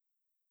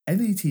In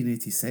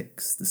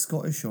 1886, the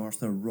Scottish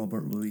author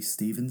Robert Louis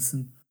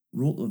Stevenson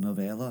wrote the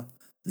novella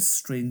The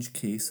Strange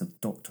Case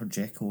of Dr.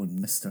 Jekyll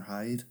and Mr.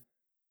 Hyde.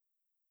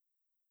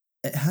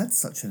 It had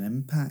such an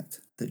impact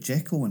that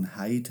Jekyll and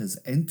Hyde has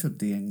entered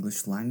the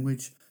English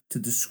language to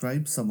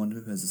describe someone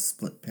who has a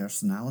split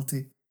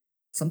personality,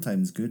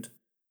 sometimes good,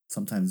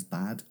 sometimes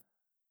bad.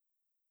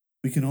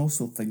 We can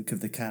also think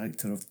of the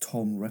character of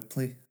Tom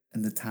Ripley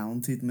in The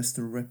Talented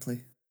Mr.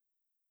 Ripley.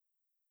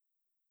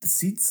 The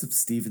seeds of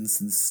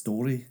Stevenson's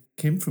story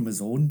came from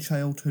his own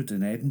childhood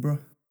in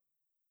Edinburgh.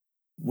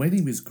 When he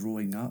was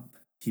growing up,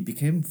 he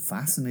became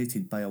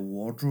fascinated by a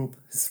wardrobe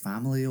his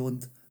family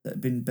owned that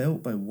had been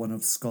built by one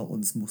of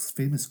Scotland's most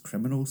famous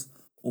criminals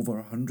over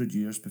 100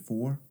 years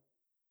before.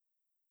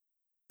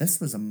 This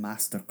was a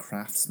master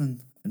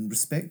craftsman and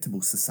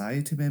respectable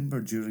society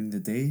member during the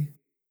day,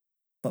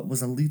 but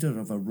was a leader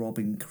of a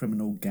robbing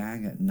criminal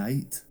gang at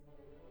night.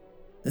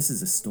 This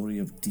is the story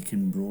of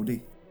Deacon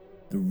Brodie,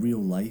 the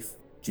real-life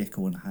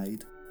Jekyll and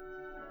Hyde.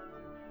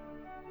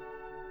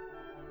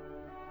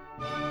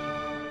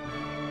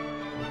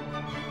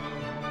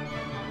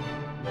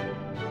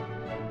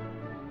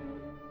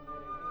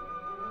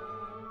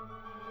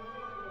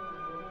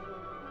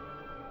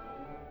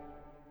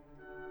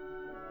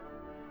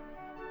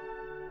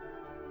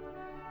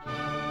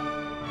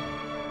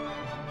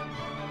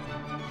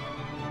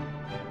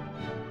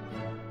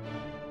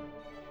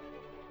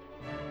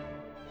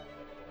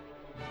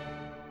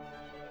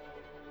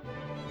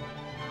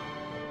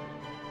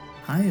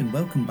 Hi and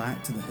welcome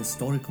back to the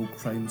Historical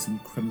Crimes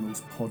and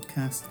Criminals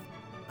podcast.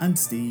 I'm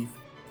Steve,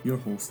 your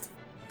host.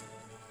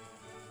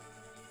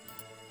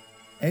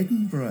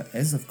 Edinburgh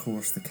is of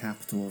course the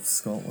capital of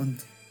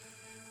Scotland.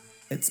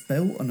 It's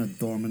built on a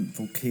dormant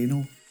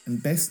volcano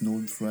and best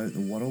known throughout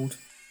the world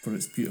for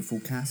its beautiful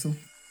castle.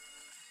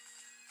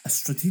 A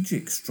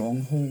strategic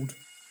stronghold,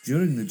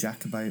 during the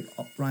Jacobite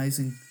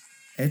uprising,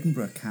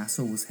 Edinburgh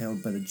Castle was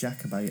held by the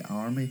Jacobite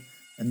army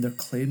in their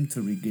claim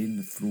to regain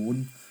the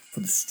throne for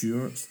the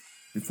Stuarts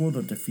before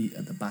their defeat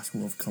at the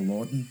Battle of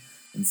Culloden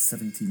in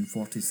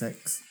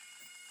 1746.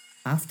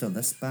 After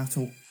this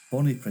battle,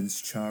 Bonnie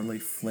Prince Charlie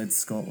fled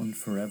Scotland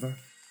forever.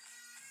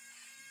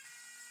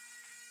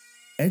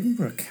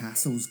 Edinburgh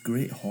Castle's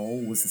Great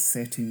Hall was the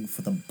setting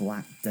for the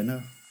Black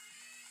Dinner.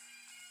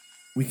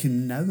 We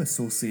can now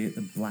associate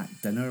the Black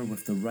Dinner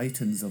with the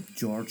writings of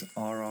George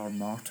R.R.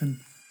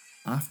 Martin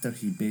after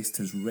he based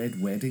his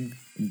Red Wedding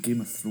in Game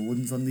of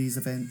Thrones on these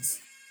events.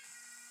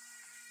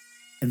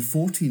 In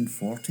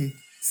 1440,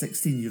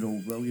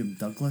 16-year-old William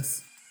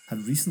Douglas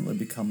had recently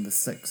become the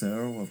 6th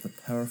Earl of the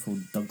powerful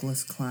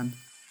Douglas clan.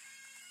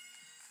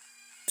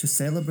 To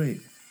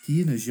celebrate,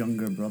 he and his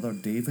younger brother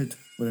David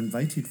were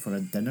invited for a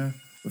dinner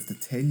with the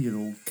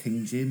 10-year-old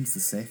King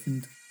James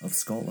II of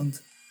Scotland.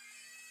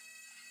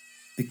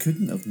 They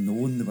couldn't have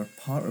known they were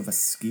part of a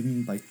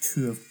scheme by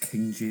two of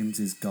King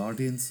James's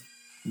guardians,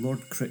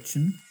 Lord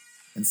Cruikshank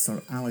and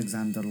Sir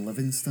Alexander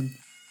Livingston.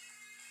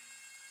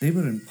 They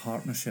were in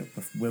partnership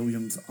with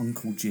William's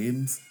uncle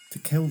James to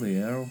kill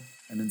the Earl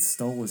and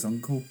install his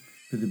uncle,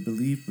 who they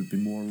believed would be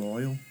more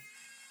loyal.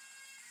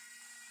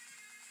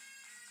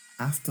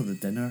 After the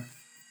dinner,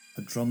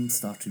 a drum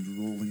started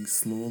rolling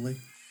slowly.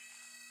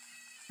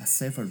 A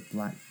severed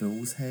black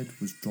bull's head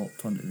was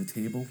dropped onto the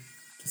table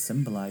to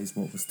symbolise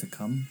what was to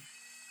come.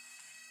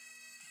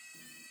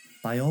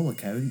 By all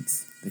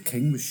accounts, the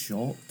king was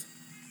shocked,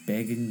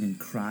 begging and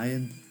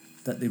crying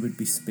that they would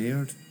be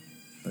spared,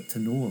 but to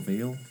no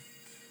avail.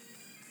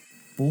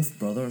 Both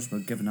brothers were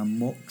given a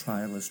mock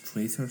trial as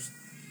traitors,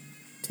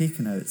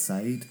 taken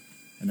outside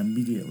and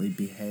immediately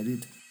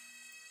beheaded.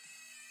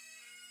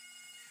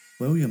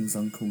 William's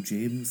uncle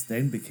James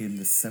then became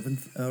the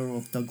 7th Earl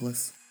of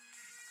Douglas.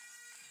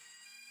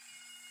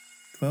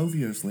 12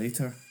 years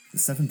later, the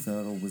 7th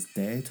Earl was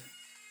dead,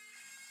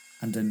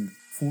 and in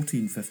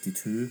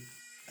 1452,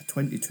 a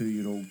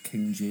 22-year-old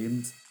King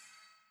James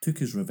took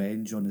his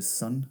revenge on his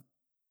son.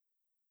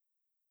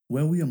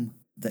 William,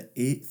 the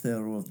 8th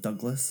Earl of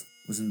Douglas,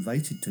 was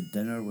invited to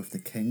dinner with the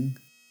king,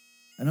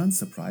 and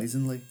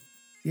unsurprisingly,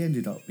 he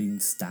ended up being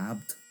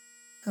stabbed,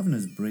 having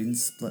his brain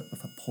split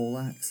with a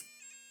poleaxe,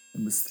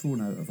 and was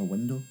thrown out of a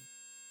window.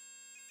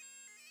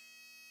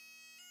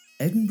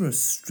 Edinburgh's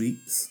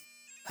streets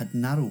had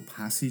narrow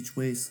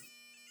passageways.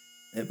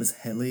 It was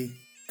hilly,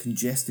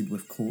 congested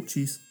with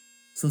coaches,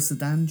 so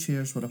sedan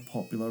chairs were a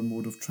popular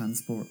mode of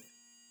transport.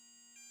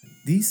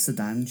 These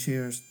sedan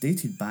chairs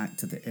dated back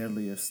to the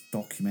earliest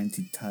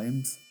documented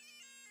times.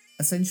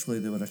 Essentially,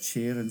 they were a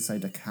chair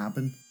inside a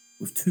cabin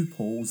with two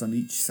poles on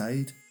each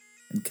side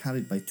and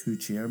carried by two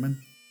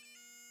chairmen.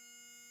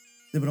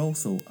 They were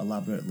also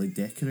elaborately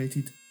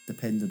decorated,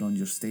 depending on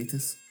your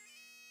status.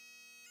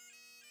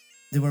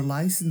 They were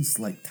licensed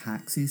like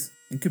taxis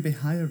and could be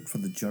hired for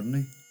the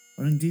journey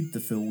or indeed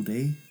the full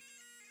day.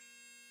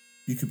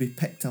 You could be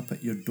picked up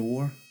at your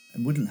door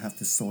and wouldn't have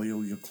to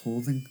soil your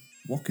clothing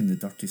walking the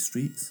dirty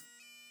streets.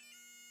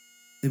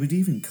 They would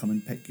even come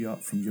and pick you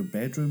up from your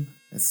bedroom,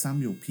 as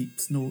Samuel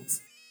Pepys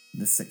notes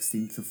on the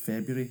 16th of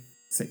February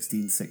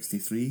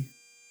 1663.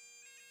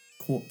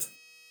 Quote,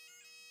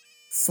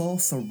 saw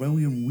Sir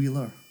William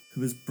Wheeler,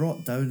 who was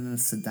brought down in a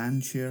sedan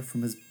chair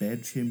from his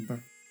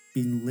bedchamber,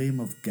 being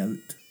lame of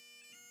gout.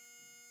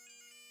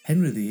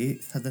 Henry VIII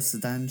had a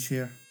sedan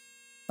chair,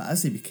 but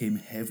as he became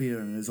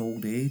heavier in his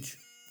old age,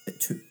 it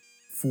took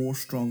 4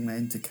 strong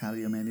men to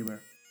carry him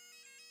anywhere.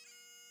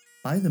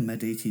 By the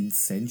mid-18th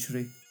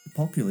century, the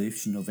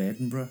population of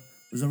Edinburgh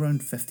was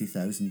around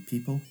 50,000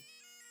 people,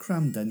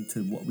 crammed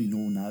into what we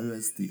know now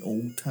as the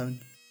Old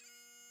Town.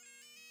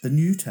 The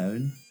new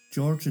town,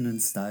 Georgian in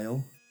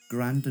style,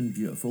 grand and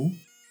beautiful,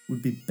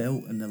 would be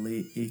built in the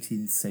late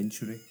 18th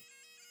century.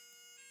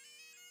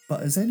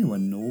 But as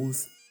anyone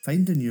knows,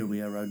 finding your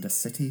way around a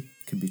city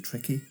can be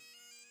tricky,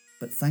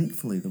 but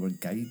thankfully there were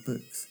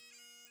guidebooks.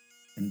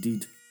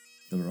 Indeed,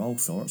 there were all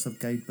sorts of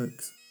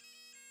guidebooks.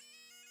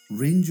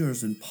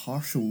 Ranger's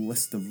Impartial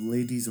List of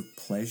Ladies of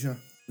Pleasure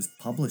was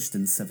published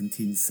in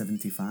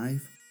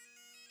 1775.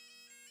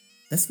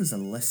 This was a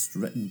list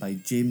written by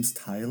James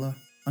Tyler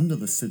under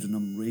the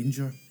pseudonym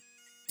Ranger,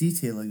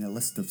 detailing a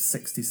list of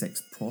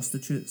 66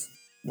 prostitutes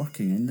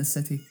working in the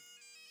city.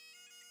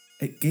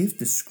 It gave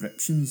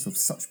descriptions of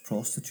such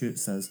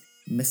prostitutes as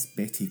Miss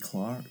Betty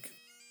Clark.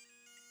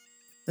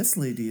 This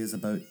lady is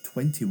about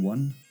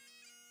 21,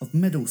 of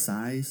middle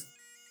size,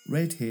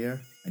 red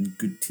hair and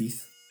good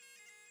teeth.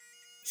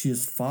 She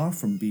is far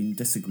from being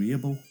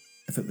disagreeable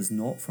if it was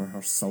not for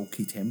her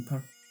sulky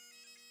temper,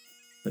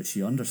 but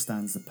she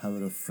understands the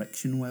power of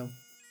friction well.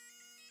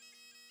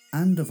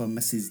 And of a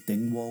Mrs.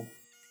 Dingwall.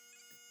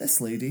 This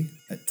lady,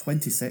 at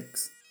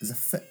 26, is a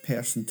fit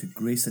person to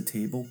grace a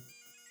table,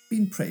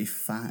 being pretty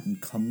fat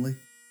and comely.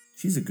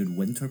 She's a good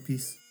winter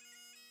piece.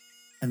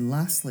 And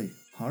lastly,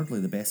 hardly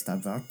the best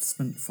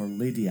advertisement for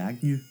Lady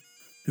Agnew,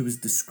 who was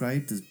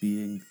described as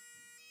being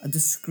a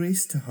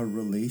disgrace to her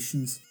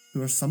relations,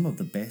 who are some of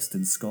the best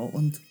in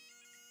Scotland.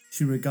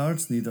 She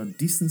regards neither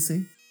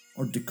decency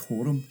or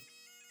decorum,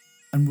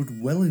 and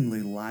would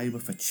willingly lie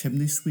with a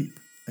chimney sweep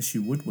as she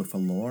would with a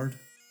lord.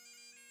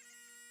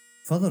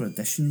 Further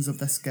editions of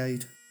this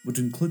guide would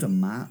include a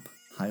map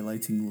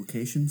highlighting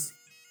locations.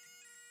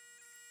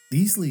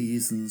 These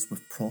liaisons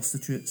with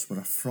prostitutes were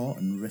a fraught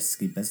and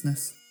risky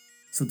business,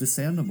 so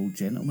discernible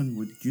gentlemen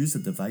would use a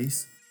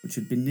device which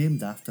had been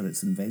named after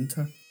its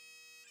inventor,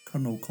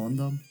 Colonel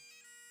Condom.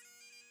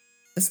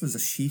 This was a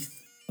sheath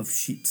of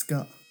sheep's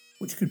gut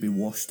which could be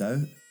washed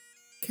out,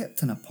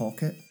 kept in a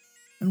pocket,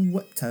 and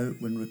whipped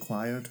out when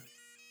required.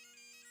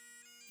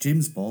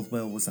 James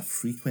Bothwell was a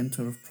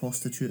frequenter of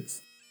prostitutes,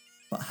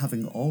 but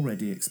having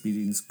already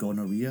experienced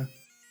gonorrhea,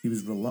 he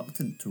was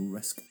reluctant to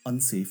risk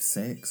unsafe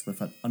sex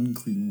with an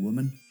unclean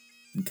woman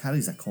and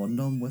carries a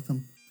condom with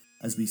him,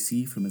 as we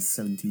see from his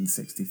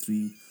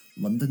 1763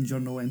 London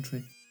Journal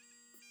entry.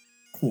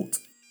 Quote,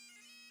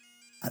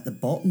 "At the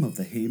bottom of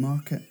the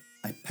Haymarket,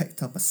 I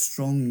picked up a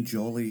strong,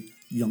 jolly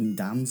young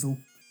damsel,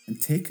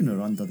 and taking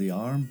her under the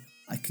arm,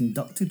 I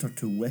conducted her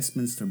to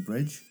Westminster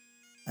Bridge,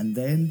 and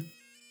then,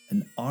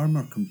 in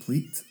armour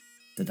complete,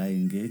 did I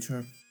engage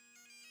her."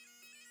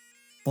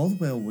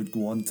 Bothwell would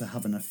go on to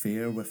have an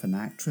affair with an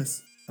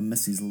actress, a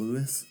Mrs.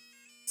 Lewis.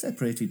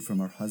 Separated from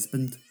her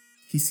husband,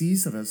 he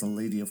sees her as a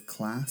lady of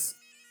class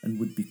and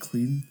would be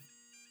clean.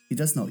 He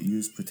does not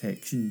use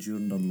protection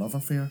during their love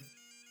affair.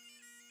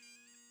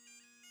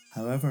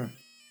 However,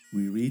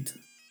 we read,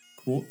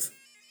 quote,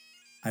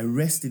 "I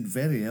rested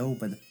very ill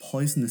by the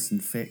poisonous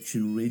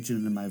infection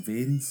raging in my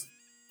veins.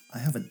 I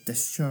have a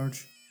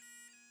discharge."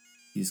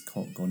 He is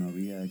caught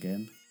gonorrhea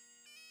again.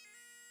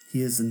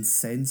 He is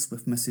incensed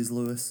with Mrs.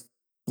 Lewis,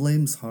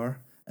 blames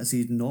her as he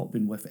had not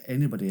been with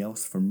anybody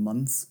else for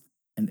months,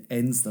 and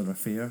ends their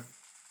affair.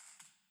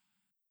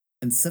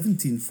 In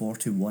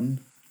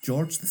 1741,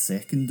 George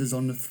II is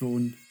on the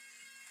throne.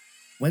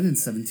 When in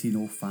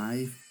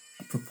 1705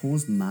 a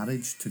proposed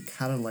marriage to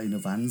Caroline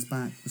of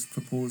Ansbach was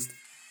proposed,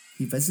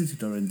 he visited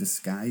her in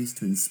disguise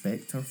to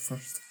inspect her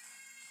first.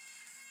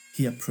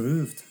 He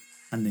approved,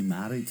 and they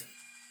married.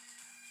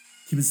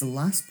 He was the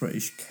last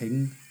British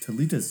king to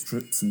lead his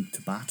troops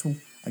into battle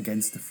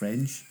against the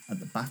French at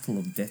the Battle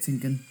of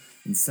Dettingen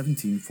in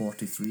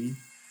 1743.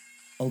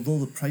 Although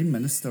the Prime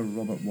Minister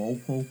Robert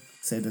Walpole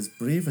said as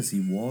brave as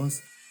he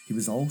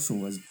was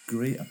also as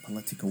great a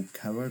political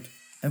coward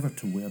ever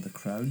to wear the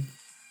crown.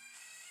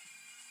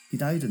 He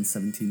died in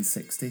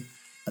 1760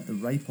 at the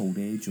ripe old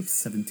age of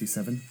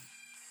 77.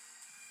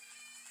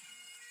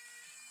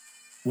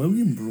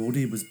 William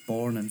Brodie was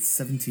born in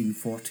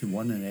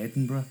 1741 in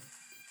Edinburgh,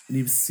 and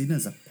he was seen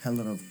as a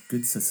pillar of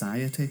good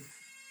society.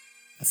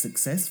 A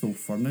successful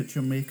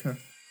furniture maker,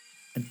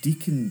 a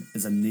deacon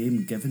is a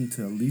name given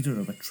to a leader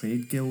of a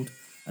trade guild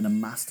and a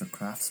master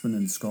craftsman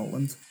in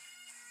Scotland.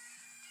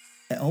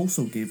 It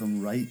also gave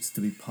him rights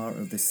to be part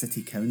of the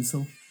city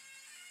council.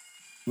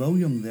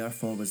 William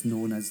therefore was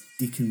known as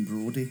Deacon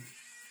Brodie.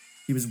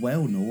 He was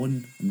well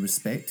known and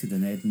respected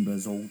in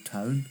Edinburgh's Old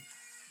Town.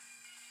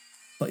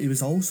 But he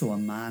was also a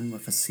man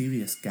with a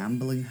serious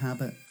gambling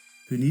habit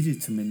who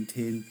needed to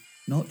maintain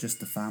not just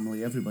the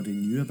family everybody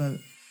knew about,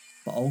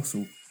 but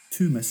also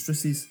 2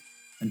 mistresses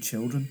and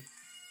children.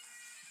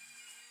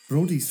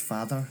 Brodie's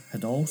father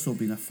had also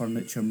been a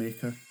furniture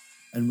maker,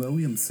 and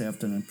William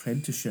served an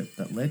apprenticeship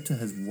that led to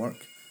his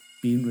work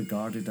being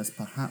regarded as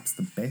perhaps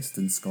the best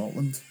in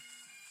Scotland.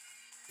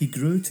 He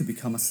grew to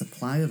become a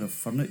supplier of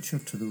furniture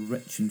to the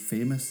rich and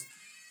famous.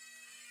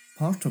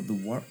 Part of the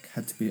work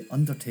had to be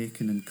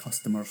undertaken in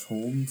customers'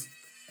 homes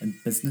and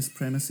business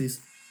premises,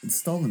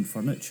 installing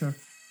furniture,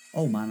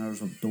 all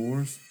manners of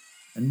doors,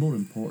 and more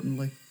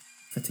importantly,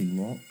 fitting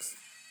locks.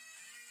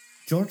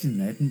 George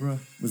in Edinburgh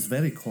was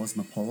very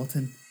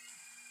cosmopolitan,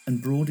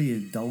 and Brodie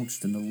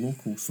indulged in the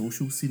local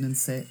social scene and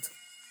set.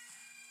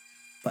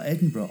 But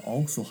Edinburgh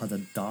also had a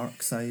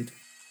dark side,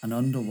 an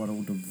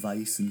underworld of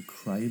vice and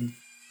crime,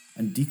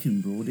 and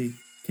Deacon Brodie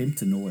came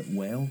to know it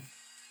well.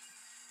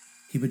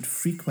 He would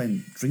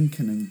frequent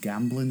drinking and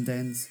gambling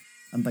dens,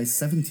 and by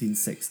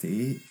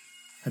 1768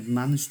 had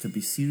managed to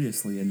be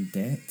seriously in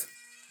debt.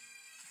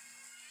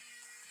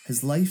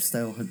 His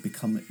lifestyle had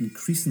become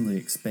increasingly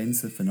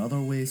expensive in other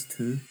ways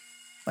too.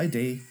 By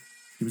day,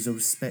 he was a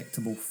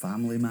respectable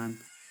family man.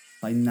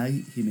 By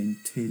night, he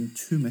maintained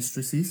two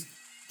mistresses,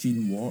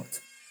 Jean Watt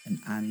and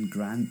Anne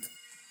Grant,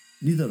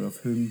 neither of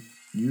whom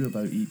knew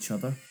about each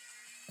other,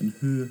 and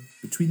who,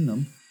 between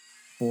them,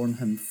 borne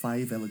him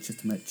 5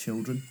 illegitimate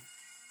children.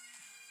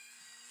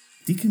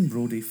 Deacon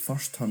Brodie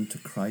first turned to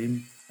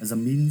crime as a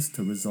means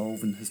to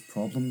resolving his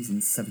problems in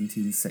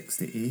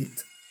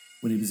 1768,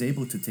 when he was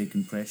able to take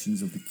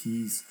impressions of the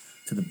keys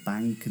to the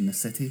bank in the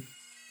city.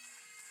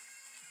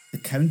 The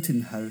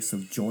counting house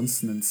of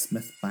Johnson and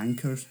Smith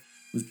bankers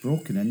was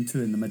broken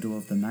into in the middle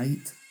of the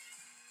night.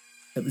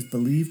 It was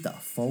believed that a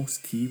false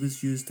key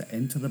was used to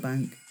enter the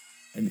bank,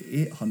 and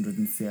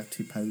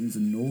 £830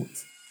 in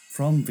notes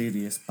from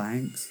various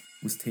banks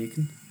was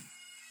taken.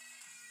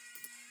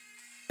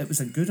 It was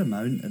a good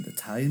amount at the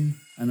time,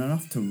 and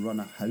enough to run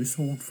a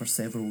household for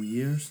several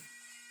years.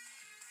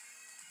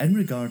 In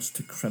regards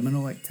to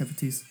criminal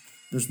activities,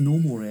 there's no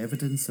more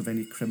evidence of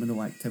any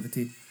criminal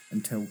activity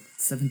until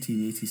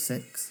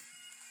 1786.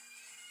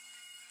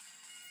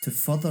 To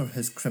further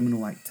his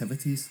criminal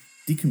activities,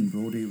 Deacon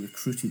Brodie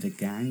recruited a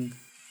gang.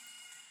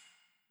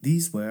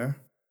 These were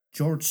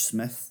George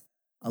Smith,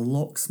 a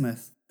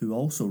locksmith who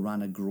also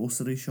ran a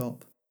grocery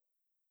shop;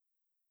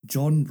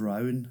 John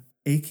Brown,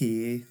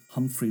 aka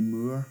Humphrey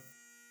Moore,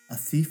 a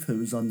thief who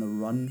was on the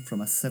run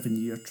from a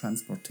 7-year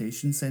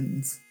transportation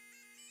sentence;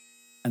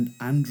 and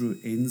Andrew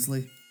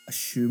Ainsley, a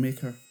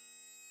shoemaker.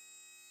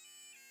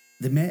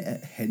 They met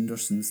at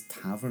Henderson's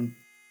Tavern.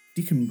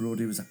 Deacon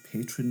Brodie was a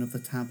patron of the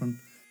tavern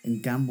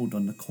and gambled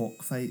on the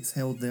cockfights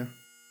held there.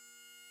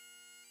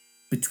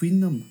 Between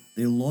them,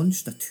 they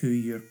launched a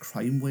 2-year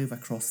crime wave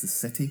across the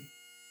city,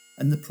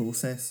 in the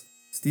process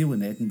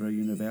stealing Edinburgh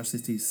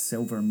University's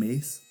silver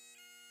mace.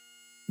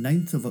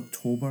 9th of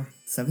October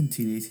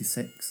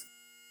 1786,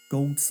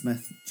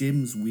 goldsmith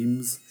James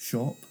Weems'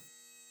 shop.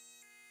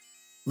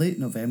 Late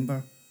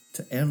November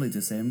to early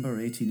December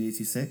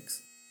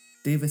 1886,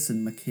 Davis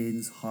and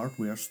McCain's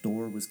hardware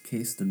store was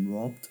cased and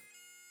robbed.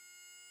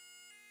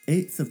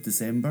 8th of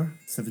December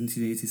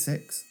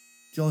 1786,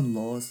 John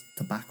Law's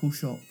tobacco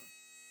shop.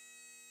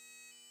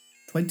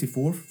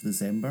 24th of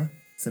December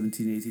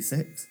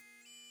 1786,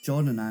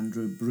 John and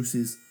Andrew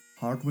Bruce's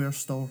hardware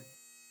store.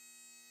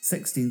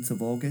 16th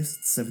of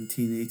August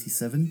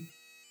 1787,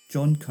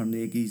 John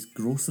Carnegie's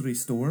grocery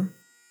store.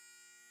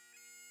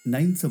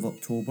 9th of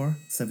October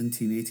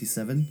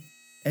 1787,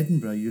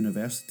 Edinburgh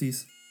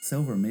University's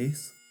silver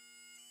mace.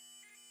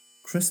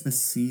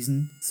 Christmas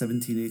season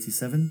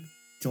 1787,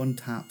 John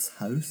Tapp's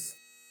house.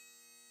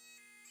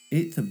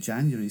 8th of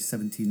January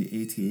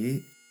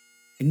 1788,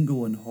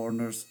 Ingo and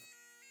Horner's.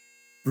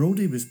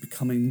 Brodie was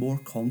becoming more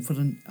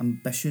confident,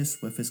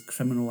 ambitious with his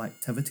criminal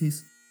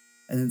activities,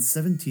 and in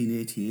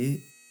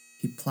 1788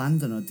 he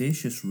planned an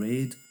audacious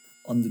raid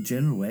on the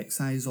General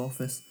Excise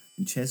Office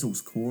in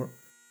Chesil's Court,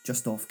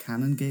 just off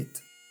Canongate.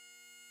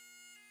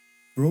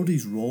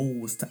 Brodie's role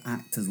was to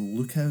act as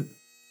lookout,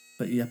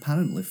 but he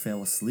apparently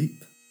fell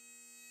asleep.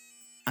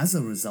 As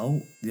a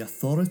result, the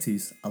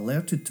authorities,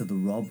 alerted to the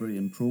robbery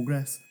in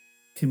progress,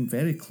 came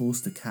very close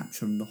to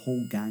capturing the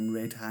whole gang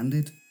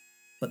red-handed,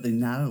 but they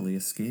narrowly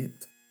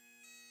escaped.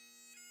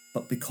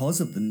 But because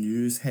of the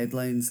news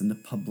headlines and the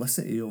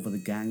publicity over the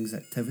gang's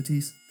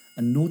activities,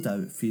 and no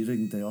doubt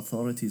fearing the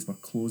authorities were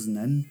closing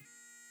in,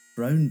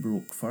 Brown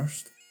broke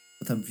first,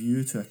 with a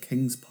view to a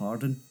king's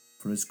pardon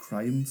for his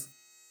crimes.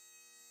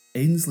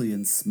 Ainsley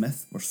and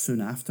Smith were soon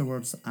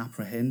afterwards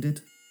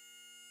apprehended.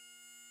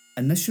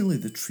 Initially,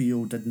 the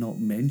trio did not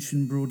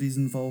mention Brodie's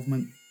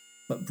involvement,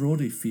 but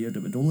Brodie feared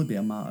it would only be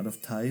a matter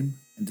of time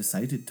and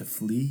decided to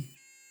flee.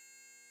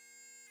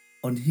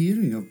 On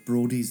hearing of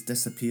Brodie's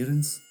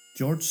disappearance,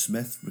 George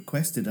Smith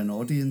requested an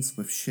audience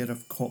with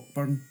Sheriff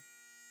Cockburn.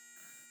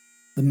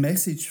 The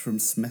message from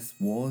Smith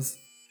was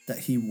that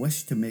he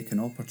wished to make an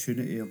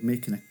opportunity of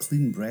making a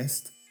clean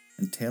breast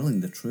and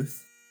telling the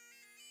truth.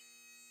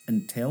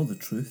 And tell the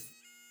truth,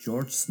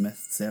 George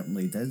Smith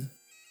certainly did.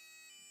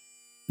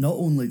 Not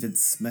only did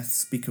Smith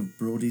speak of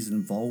Brodie's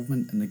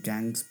involvement in the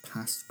gang's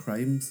past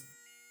crimes,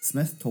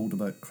 Smith told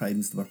about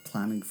crimes they were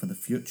planning for the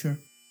future.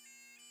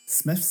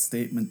 Smith's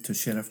statement to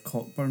Sheriff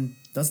Cockburn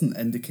doesn't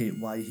indicate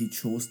why he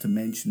chose to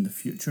mention the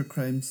future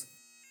crimes,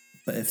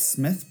 but if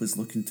Smith was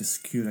looking to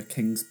secure a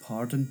king's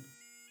pardon,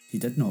 he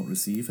did not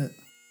receive it.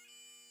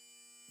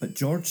 But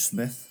George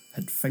Smith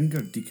had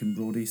fingered Deacon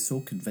Brodie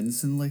so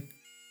convincingly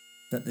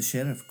that the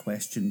sheriff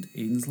questioned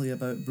Ainsley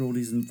about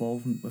Brodie's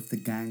involvement with the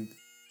gang.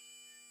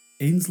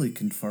 Ainsley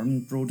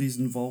confirmed Brodie's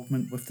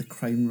involvement with the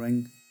crime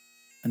ring,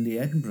 and the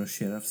Edinburgh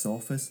Sheriff's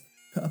Office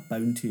put a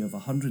bounty of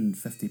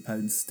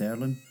 £150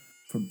 sterling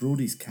for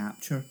Brodie's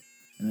capture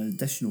and an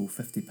additional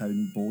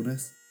 £50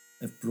 bonus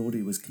if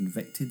Brodie was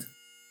convicted.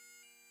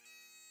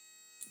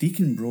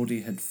 Deacon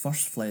Brodie had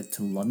first fled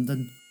to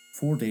London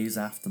 4 days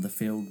after the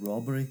failed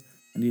robbery,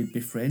 and he had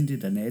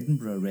befriended an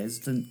Edinburgh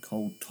resident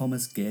called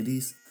Thomas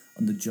Geddes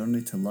on the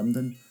journey to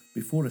London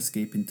before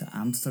escaping to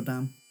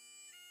Amsterdam.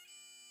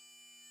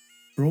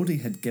 Brodie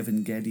had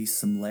given Geddes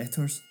some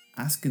letters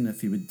asking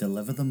if he would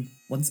deliver them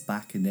once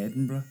back in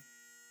Edinburgh.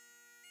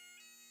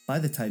 By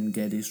the time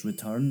Geddes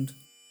returned,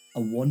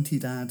 a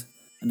wanted ad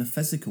and a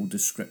physical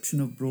description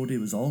of Brodie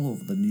was all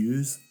over the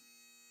news.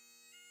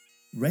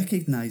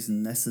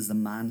 Recognising this as the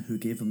man who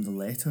gave him the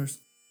letters,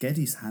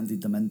 Geddes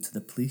handed them in to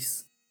the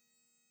police.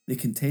 They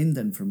contained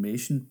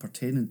information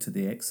pertaining to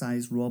the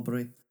excise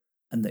robbery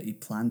and that he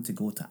planned to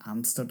go to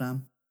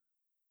Amsterdam.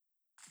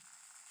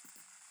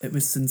 It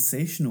was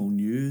sensational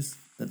news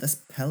that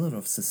this pillar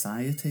of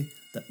society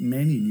that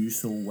many knew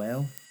so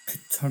well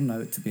could turn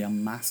out to be a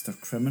master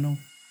criminal.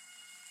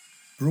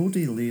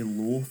 Brodie lay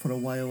low for a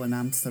while in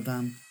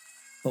Amsterdam,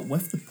 but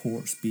with the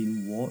ports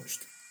being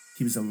watched,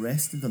 he was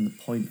arrested on the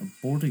point of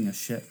boarding a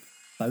ship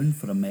bound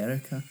for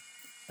America,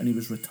 and he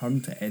was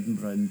returned to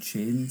Edinburgh in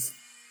chains.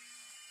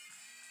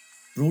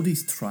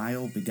 Brodie's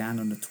trial began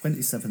on the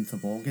 27th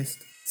of August,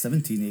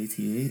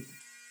 1788.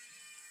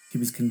 He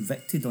was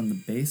convicted on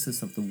the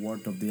basis of the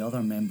word of the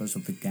other members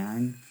of the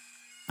gang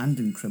and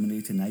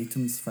incriminating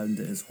items found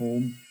at his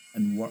home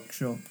and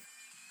workshop.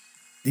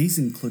 These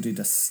included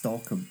a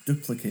stock of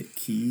duplicate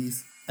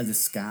keys, a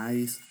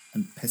disguise,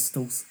 and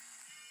pistols.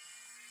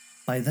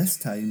 By this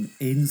time,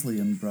 Ainsley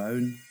and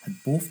Brown had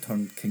both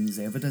turned king's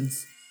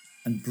evidence,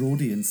 and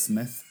Brodie and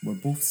Smith were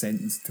both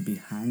sentenced to be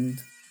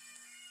hanged.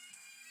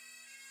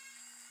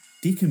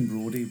 Deacon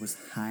Brodie was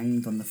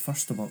hanged on the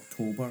 1st of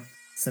October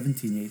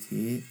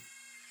 1788,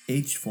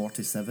 aged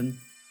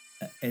 47,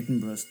 at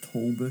Edinburgh's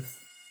toll booth,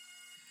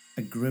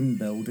 a grim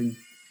building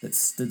that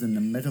stood in the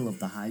middle of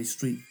the High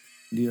Street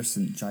near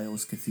St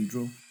Giles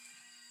Cathedral.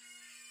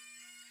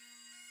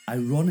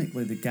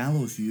 Ironically, the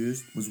gallows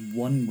used was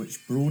one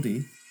which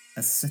Brodie,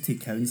 as city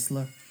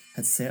councillor,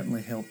 had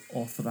certainly helped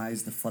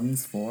authorise the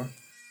funds for,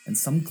 and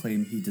some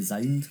claim he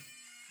designed.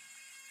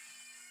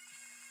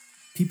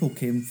 People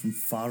came from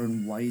far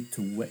and wide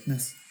to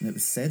witness, and it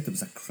was said there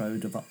was a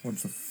crowd of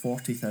upwards of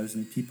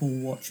 40,000 people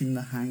watching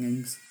the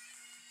hangings.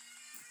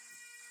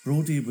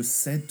 Brodie was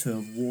said to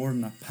have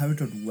worn a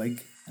powdered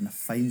wig and a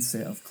fine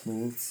set of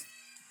clothes.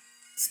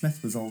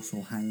 Smith was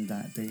also hanged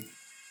that day.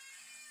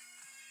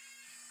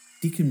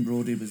 Deacon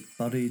Brodie was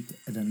buried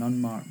in an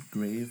unmarked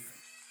grave.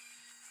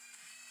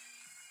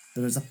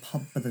 There is a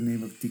pub by the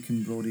name of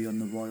Deacon Brodie on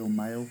the Royal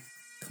Mile,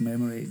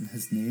 commemorating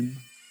his name.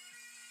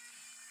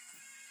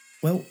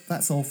 Well,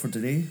 that's all for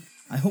today.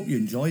 I hope you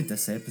enjoyed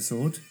this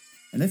episode,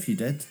 and if you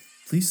did,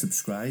 please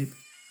subscribe,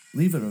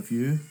 leave a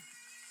review,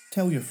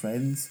 tell your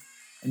friends,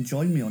 and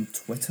join me on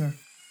Twitter.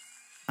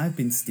 I've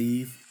been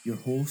Steve, your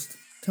host.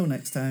 Till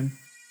next time,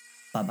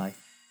 bye bye.